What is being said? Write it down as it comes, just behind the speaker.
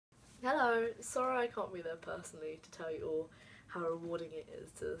So, sorry I can't be there personally to tell you all how rewarding it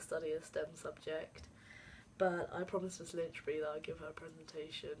is to study a STEM subject, but I promised Miss Lynchbury that I'd give her a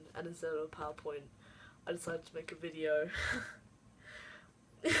presentation, and instead of a PowerPoint, I decided to make a video.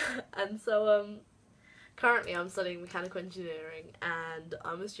 And so, currently I'm studying mechanical engineering, and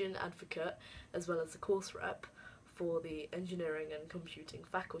I'm a student advocate as well as a course rep for the engineering and computing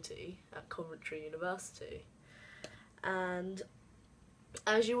faculty at Coventry University. And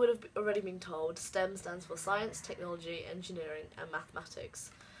as you would have already been told, STEM stands for science, technology, engineering and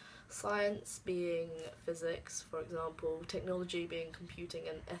mathematics. Science being physics, for example, technology being computing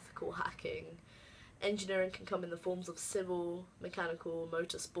and ethical hacking. Engineering can come in the forms of civil, mechanical,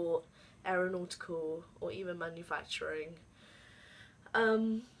 motorsport, aeronautical, or even manufacturing.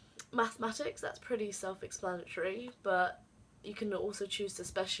 Mathematics, that's pretty self-explanatory, but you can also choose to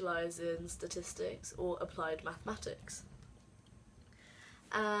specialise in statistics or applied mathematics.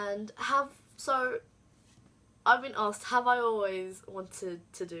 And I've been asked, have I always wanted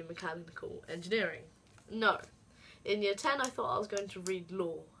to do mechanical engineering? No. In year 10 I thought I was going to read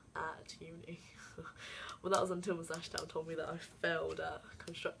law at uni. Well, that was until Miss Ashdown told me that I failed at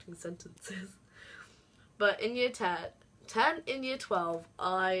constructing sentences. But in year 10, in year 12,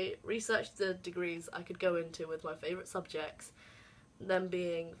 I researched the degrees I could go into with my favourite subjects, them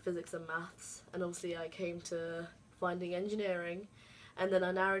being physics and maths, and obviously I came to finding engineering, and then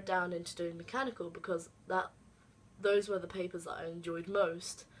I narrowed down into doing mechanical because those were the papers that I enjoyed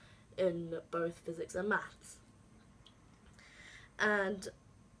most in both physics and maths. And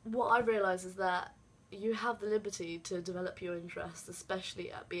what I realised is that you have the liberty to develop your interests, especially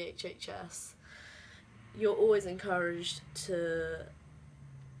at BHHS. You're always encouraged to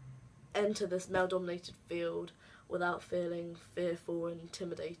enter this male-dominated field without feeling fearful and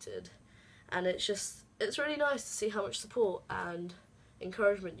intimidated. And it's really nice to see how much support and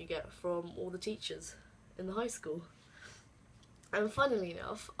encouragement you get from all the teachers in the high school. And funnily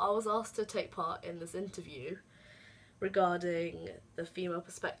enough, I was asked to take part in this interview regarding the female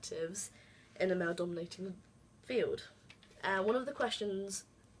perspectives in a male-dominating field. And one of the questions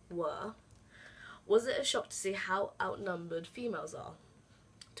was it a shock to see how outnumbered females are?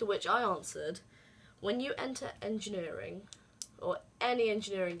 To which I answered, when you enter engineering, or any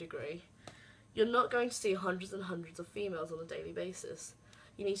engineering degree, you're not going to see hundreds and hundreds of females on a daily basis.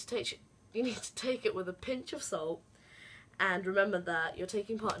 You need to take it with a pinch of salt, and remember that you're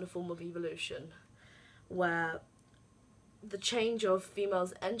taking part in a form of evolution, where the change of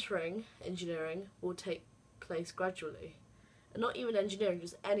females entering engineering will take place gradually. And not even engineering,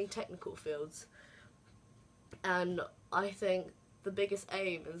 just any technical fields. And I think the biggest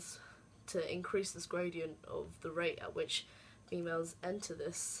aim is to increase this gradient of the rate at which females enter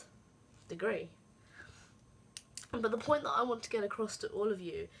this degree. But the point that I want to get across to all of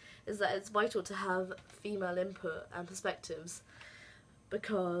you is that it's vital to have female input and perspectives,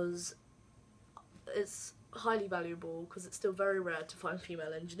 because it's highly valuable, because it's still very rare to find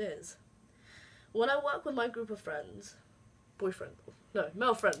female engineers. When I work with my group of friends,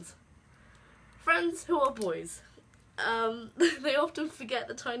 male friends who are boys, they often forget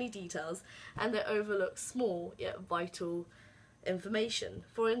the tiny details and they overlook small yet vital information.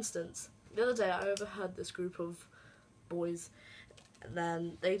 For instance, the other day I overheard this group of boys,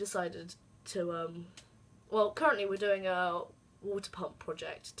 then they decided to, currently we're doing a water pump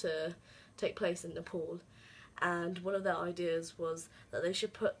project to take place in Nepal, and one of their ideas was that they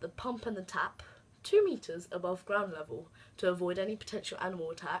should put the pump and the tap 2 meters above ground level to avoid any potential animal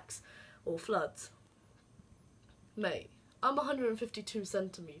attacks or floods. Mate, I'm 152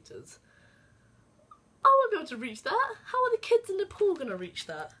 centimetres. I won't be able to reach that. How are the kids in Nepal going to reach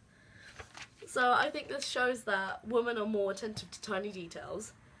that? So I think this shows that women are more attentive to tiny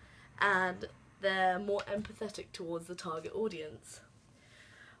details and they're more empathetic towards the target audience.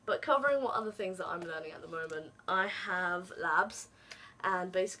 But covering what other things that I'm learning at the moment, I have labs,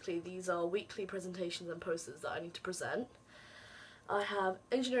 and basically these are weekly presentations and posters that I need to present. I have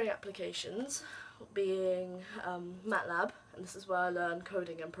engineering applications, being MATLAB, and this is where I learn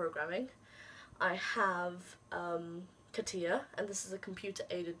coding and programming. I have CATIA, and this is a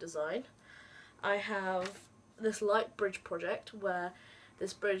computer-aided design. I have this light bridge project where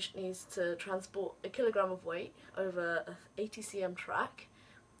this bridge needs to transport a kilogram of weight over an 80 cm track.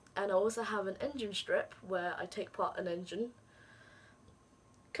 And I also have an engine strip where I take apart an engine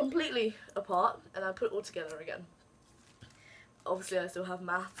completely apart and I put it all together again. Obviously I still have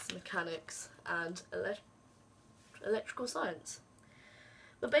maths, mechanics and electrical science.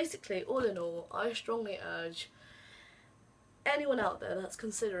 But basically, all in all, I strongly urge anyone out there that's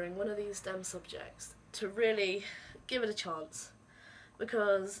considering one of these STEM subjects to really give it a chance,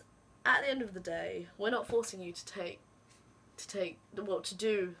 because at the end of the day, we're not forcing you to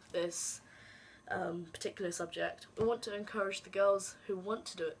do this particular subject. We want to encourage the girls who want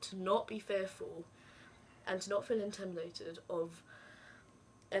to do it to not be fearful and to not feel intimidated of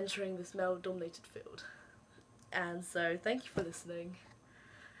entering this male-dominated field. And so, thank you for listening.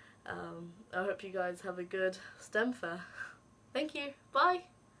 I hope you guys have a good STEM fair. Thank you. Bye.